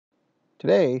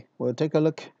Today, we'll take a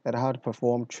look at how to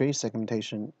perform tree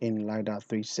segmentation in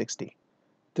LiDAR360.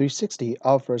 360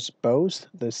 offers both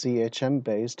the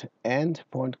CHM-based and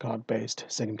point cloud-based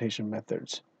segmentation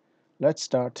methods. Let's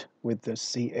start with the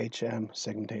CHM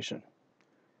segmentation.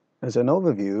 As an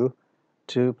overview,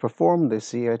 to perform the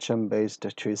CHM-based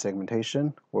tree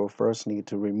segmentation, we'll first need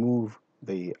to remove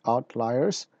the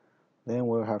outliers, then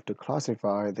we'll have to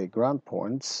classify the ground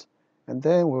points, and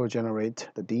then we'll generate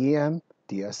the DEM,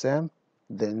 DSM,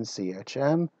 then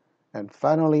CHM, and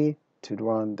finally to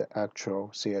run the actual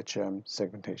CHM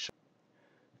segmentation.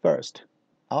 First,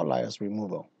 outliers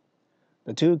removal.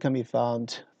 The tool can be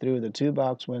found through the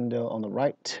toolbox window on the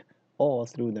right or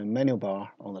through the menu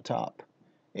bar on the top.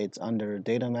 It's under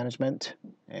Data Management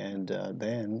and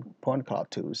then Point Cloud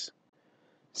Tools.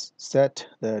 Set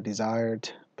the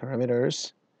desired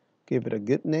parameters, give it a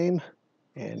good name,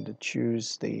 and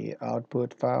choose the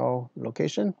output file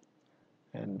location,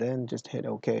 and then just hit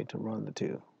OK to run the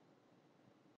tool.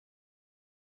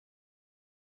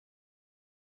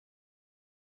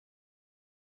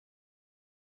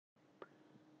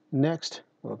 Next,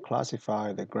 we'll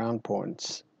classify the ground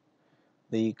points.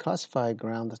 The Classify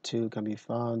Ground tool can be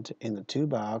found in the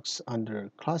toolbox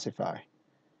under Classify.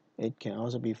 It can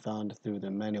also be found through the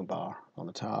menu bar on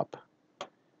the top.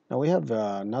 Now we have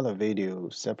another video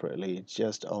separately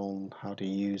just on how to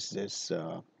use this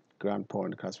ground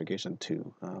point classification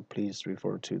tool. Please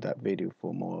refer to that video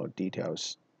for more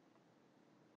details.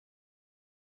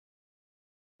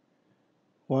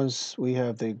 Once we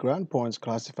have the ground points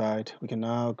classified, we can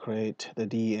now create the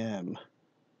DEM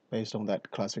based on that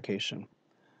classification.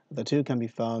 The tool can be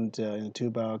found in the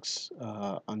toolbox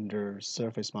under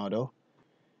Surface Model.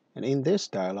 And in this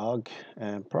dialog,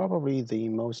 and probably the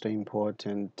most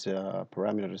important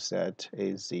parameter set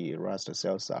is the raster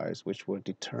cell size, which will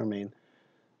determine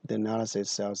the analysis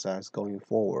cell size going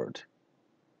forward.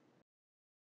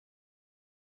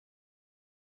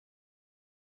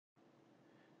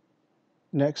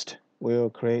 Next, we'll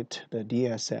create the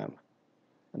DSM.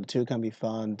 And the tool can be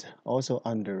found also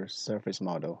under Surface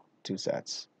Model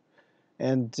toolsets.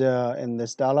 And in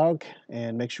this dialog,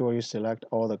 and make sure you select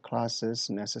all the classes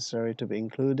necessary to be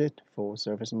included for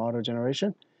surface model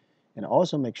generation, and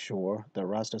also make sure the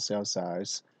raster cell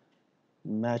size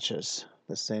matches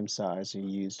the same size you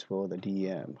used for the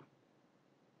DEM.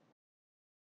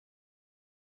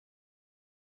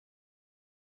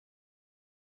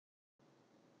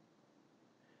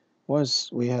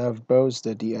 Once we have both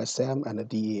the DSM and the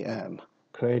DEM,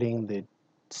 creating the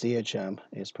CHM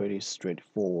is pretty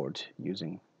straightforward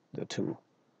using the tool.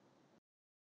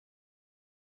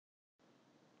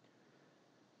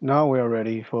 Now we are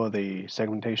ready for the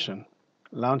segmentation.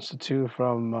 Launch the tool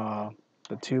from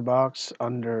the toolbox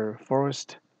under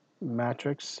Forest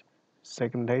Matrix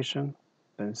Segmentation,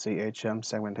 then CHM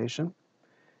Segmentation,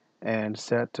 and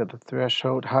set the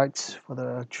threshold heights for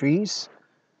the trees.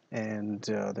 And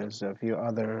there's a few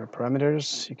other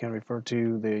parameters. You can refer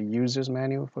to the user's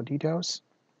manual for details.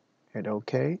 Hit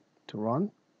OK to run.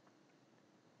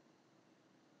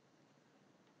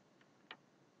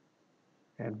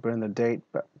 And bring the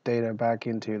data back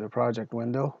into the project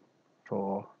window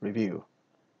for review.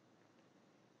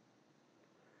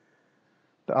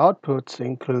 The outputs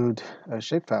include a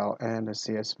shapefile and a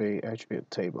CSV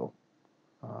attribute table.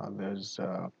 There's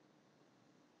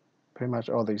pretty much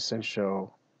all the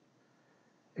essential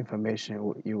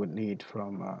information you would need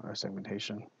from a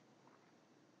segmentation.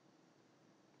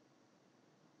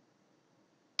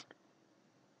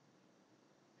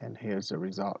 And here's the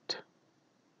result.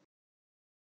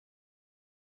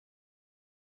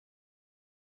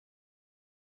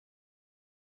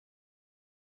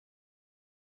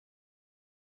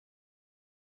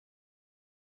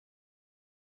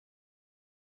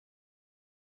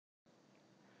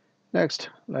 Next,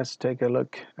 let's take a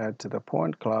look at the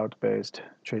point cloud-based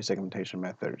tree segmentation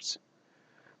methods.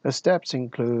 The steps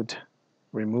include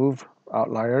remove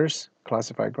outliers,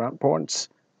 classify ground points,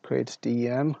 create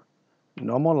DEM,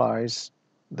 normalize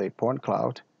the point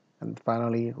cloud, and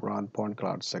finally run point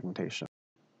cloud segmentation.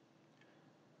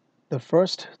 The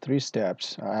first three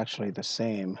steps are actually the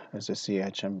same as the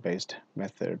CHM-based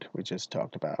method we just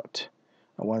talked about.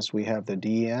 And once we have the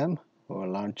DEM, we'll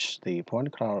launch the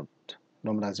point cloud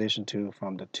normalization tool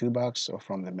from the toolbox or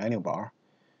from the menu bar,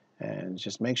 and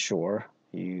just make sure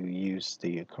you use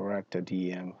the correct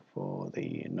DEM for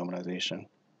the normalization.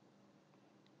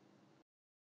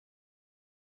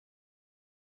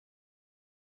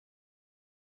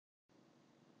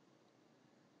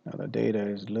 Now the data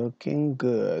is looking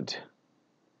good.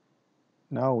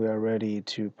 Now we are ready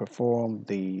to perform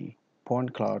the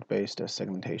point cloud based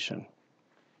segmentation.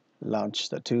 Launch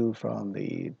the tool from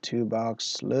the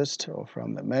toolbox list or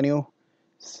from the menu.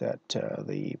 Set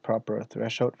the proper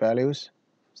threshold values.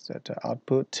 Set the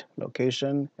output,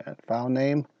 location, and file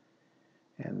name.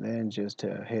 And then just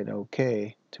hit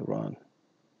OK to run.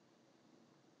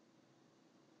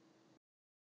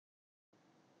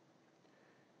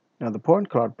 Now the point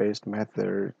cloud based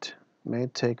method may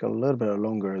take a little bit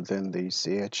longer than the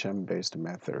CHM based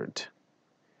method.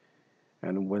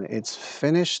 And when it's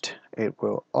finished, it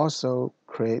will also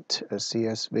create a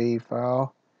CSV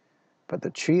file, but the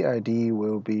tree ID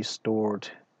will be stored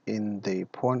in the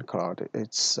point cloud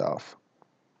itself.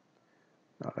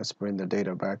 Now let's bring the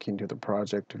data back into the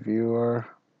project viewer.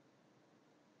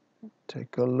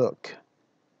 Take a look.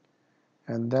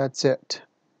 And that's it.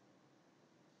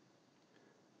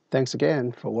 Thanks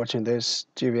again for watching this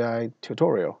GVI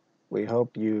tutorial. We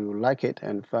hope you like it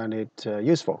and find it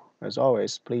useful. As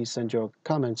always, please send your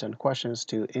comments and questions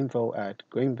to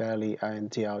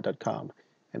info@greenvalleyintl.com.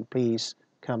 And please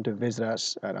come to visit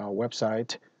us at our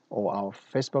website or our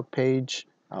Facebook page,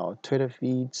 our Twitter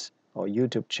feeds, or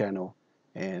YouTube channel.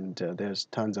 And there's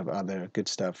tons of other good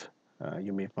stuff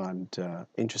you may find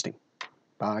interesting.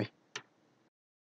 Bye.